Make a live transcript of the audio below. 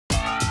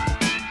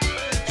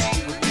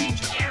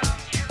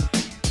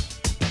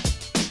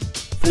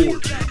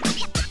Forging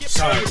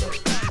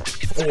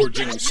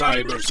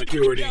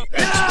cybersecurity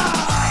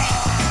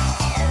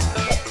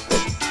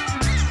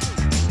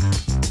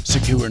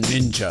Secure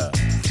Ninja.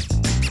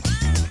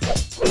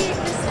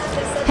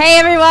 Hey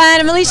everyone,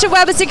 I'm Alicia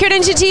Webb with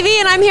SecureNinjaTV,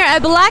 and I'm here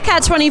at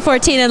Blackhat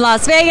 2014 in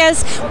Las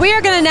Vegas. We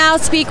are going to now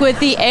speak with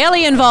the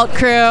Alien Vault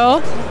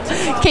crew,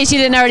 in case you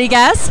didn't already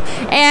guess.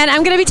 And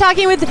I'm going to be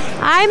talking with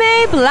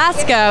Jaime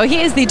Blasco.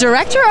 He is the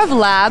Director of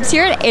Labs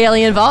here at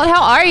Alien Vault.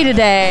 How are you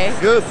today?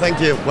 Good,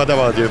 thank you. What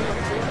about you?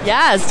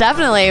 Yes,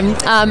 definitely.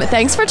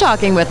 Thanks for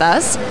talking with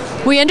us.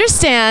 We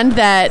understand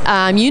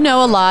that you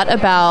know a lot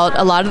about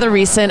a lot of the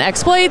recent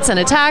exploits and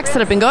attacks that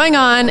have been going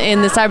on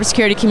in the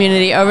cybersecurity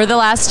community over the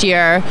last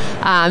year.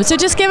 So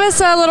just give us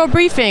a little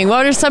briefing.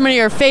 What are some of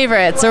your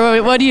favorites,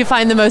 or what do you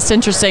find the most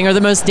interesting or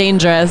the most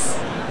dangerous?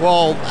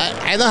 Well,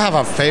 I don't have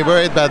a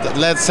favorite, but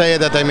let's say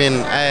that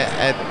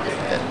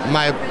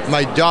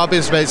my job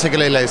is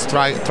basically like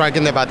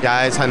tracking the bad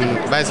guys and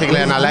basically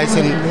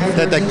analyzing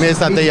the techniques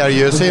that they are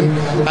using.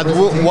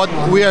 And what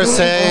we are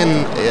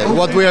seeing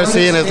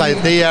is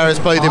like they are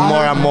exploiting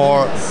more and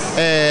more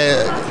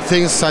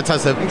things such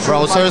as the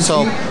browser.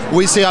 So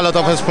we see a lot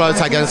of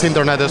exploits against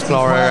Internet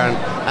Explorer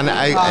and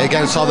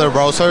against other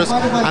browsers,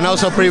 and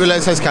also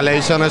privilege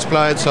escalation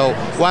exploits. So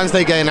once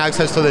they gain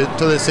access to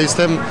the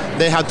system,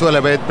 they have to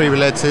elevate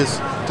privileges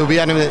to be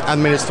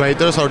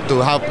administrators or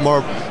to have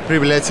more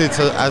privileges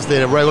as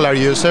the regular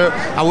user,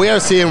 and we are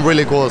seeing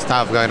really cool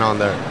stuff going on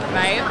there.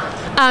 Right.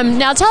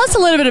 Now tell us a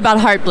little bit about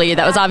Heartbleed.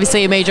 That was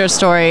obviously a major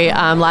story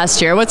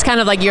last year. What's kind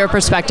of like your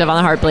perspective on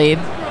the Heartbleed?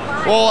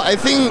 Well, I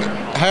think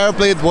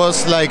Heartbleed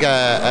was like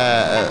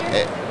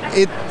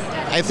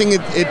I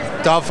think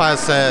it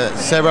offers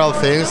several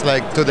things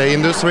like to the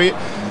industry,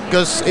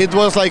 because it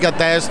was like a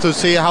test to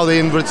see how the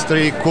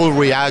industry could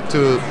react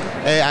to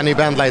an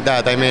event like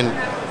that. I mean,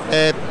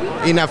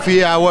 in a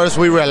few hours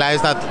we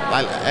realized that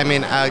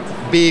a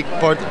big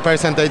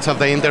percentage of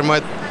the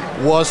internet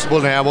was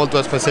vulnerable to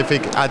a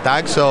specific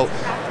attack. So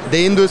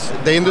the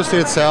industry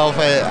itself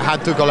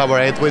had to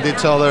collaborate with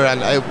each other,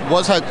 and it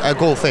was a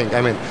cool thing.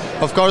 I mean,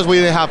 of course we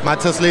didn't have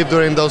much sleep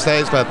during those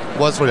days, but it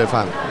was really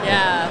fun.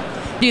 Yeah.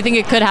 Do you think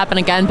it could happen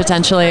again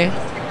potentially?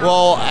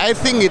 Well, I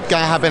think it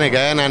can happen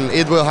again, and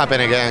it will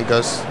happen again,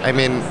 because I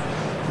mean,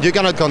 you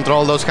cannot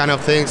control those kind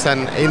of things,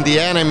 and in the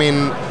end, I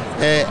mean,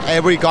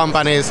 every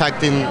company is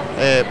acting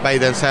by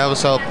themselves,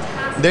 so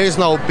there is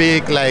no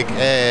big like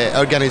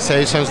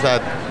organizations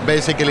that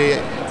basically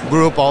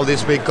group all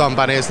these big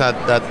companies that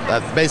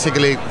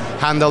basically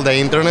handle the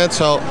internet.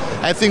 So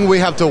I think we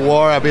have to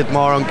work a bit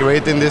more on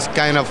creating this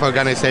kind of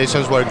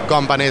organizations where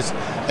companies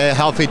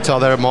help each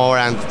other more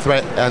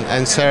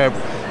and share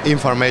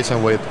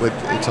information with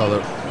each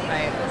other.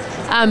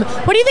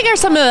 What do you think are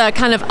some of the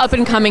kind of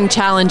up-and-coming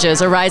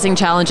challenges or rising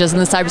challenges in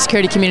the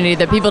cybersecurity community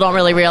that people don't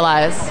really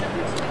realize?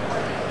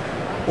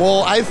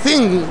 Well, I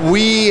think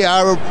we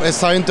are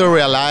starting to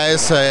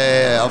realize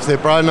of the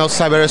problem of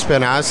cyber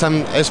espionage,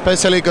 and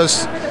especially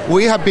because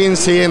we have been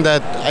seeing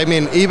that, I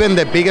mean, even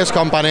the biggest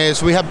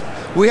companies, we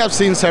have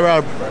seen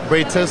several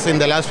breaches in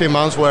the last few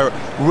months where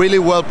really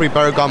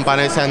well-prepared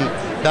companies and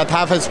that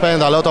have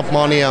spent a lot of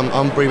money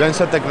on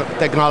prevention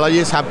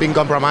technologies have been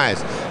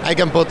compromised. I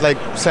can put like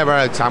several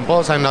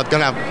examples. I'm not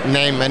going to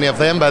name many of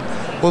them, but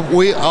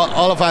we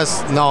all of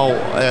us know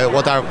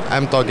what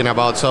I'm talking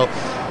about. So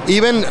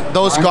even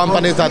those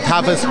companies that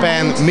have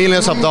spent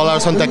millions of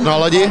dollars on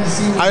technology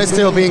are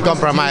still being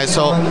compromised.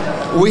 So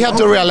we have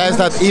to realize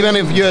that even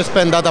if you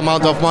spend that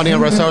amount of money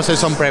and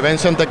resources on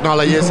prevention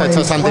technologies such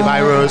as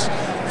antivirus,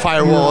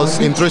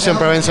 firewalls, intrusion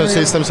prevention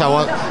systems,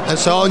 and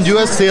so on,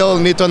 you still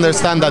need to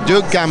understand that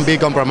you can be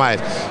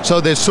compromised.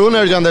 So the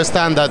sooner you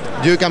understand that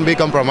you can be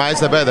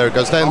compromised, the better,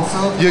 because then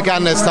you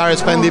can start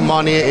spending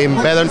money in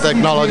better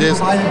technologies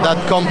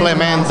that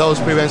complement those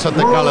prevention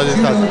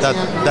technologies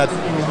that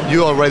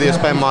you already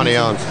spend money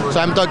on. So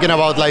I'm talking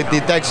about like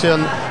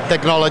detection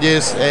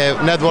technologies,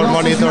 network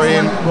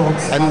monitoring,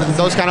 and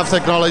those kind of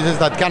technologies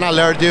that can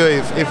alert you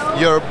if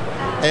your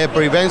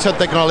prevention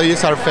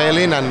technologies are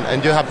failing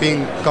and you have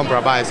been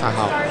compromised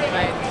somehow.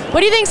 Right.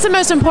 What do you think is the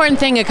most important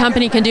thing a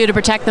company can do to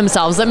protect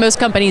themselves that most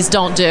companies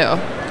don't do?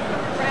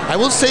 I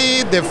would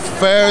say the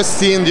first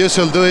thing you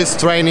should do is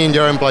training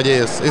your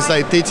employees. It's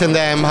like teaching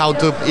them how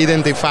to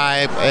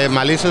identify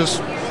malicious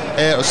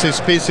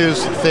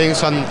suspicious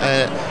things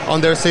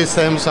on their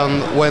systems,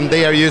 on when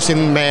they are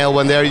using mail,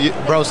 when they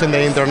are browsing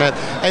the internet.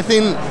 I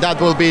think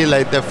that will be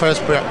like the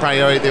first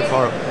priority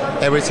for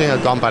every single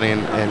company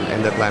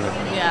in the planet.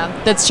 Yeah,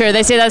 that's true.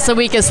 They say that's the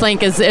weakest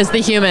link is the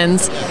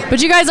humans.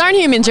 But you guys aren't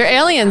humans, you're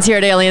aliens here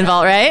at Alien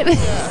Vault, right?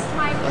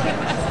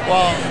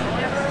 Well,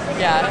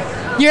 yeah.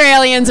 You're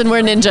aliens and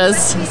we're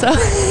ninjas. So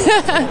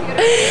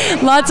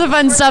lots of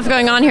fun stuff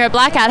going on here at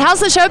Blackhat. How's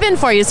the show been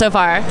for you so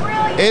far?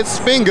 It's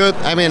been good.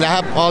 I mean, I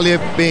have only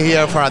been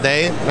here for a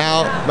day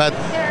now, but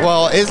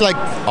well, it's like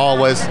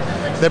always.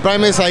 The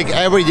problem is like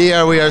every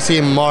year we are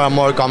seeing more and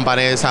more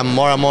companies and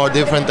more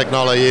different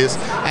technologies.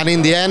 And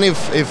in the end,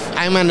 if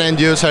I'm an end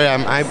user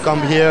and I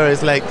come here,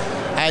 it's like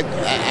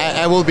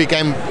I will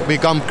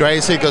become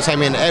crazy because I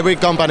mean every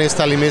company is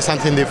telling me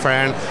something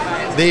different.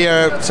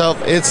 So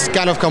it's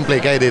kind of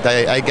complicated,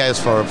 I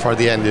guess, for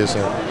the end user.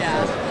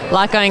 Yeah. A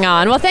lot going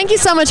on. Well, thank you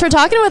so much for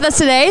talking with us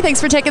today. Thanks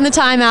for taking the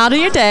time out of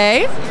your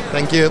day.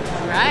 Thank you.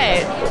 All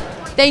right.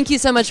 Thank you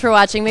so much for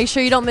watching. Make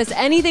sure you don't miss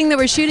anything that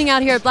we're shooting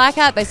out here at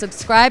Blackhat by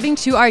subscribing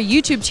to our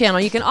YouTube channel.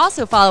 You can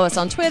also follow us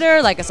on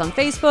Twitter, like us on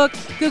Facebook,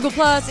 Google+,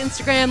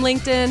 Instagram,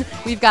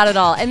 LinkedIn. We've got it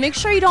all. And make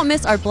sure you don't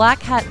miss our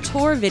Blackhat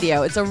tour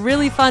video. It's a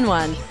really fun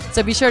one,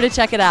 so be sure to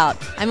check it out.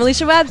 I'm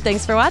Alicia Webb.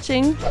 Thanks for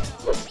watching.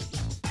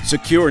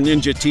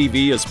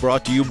 SecureNinjaTV is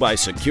brought to you by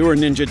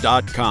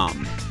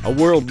SecureNinja.com, a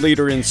world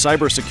leader in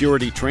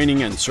cybersecurity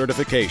training and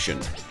certification.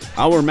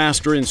 Our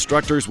master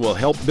instructors will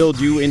help build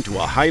you into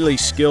a highly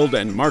skilled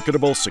and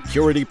marketable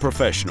security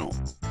professional.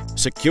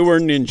 Secure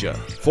Ninja,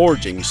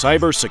 forging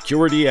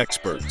cybersecurity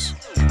experts.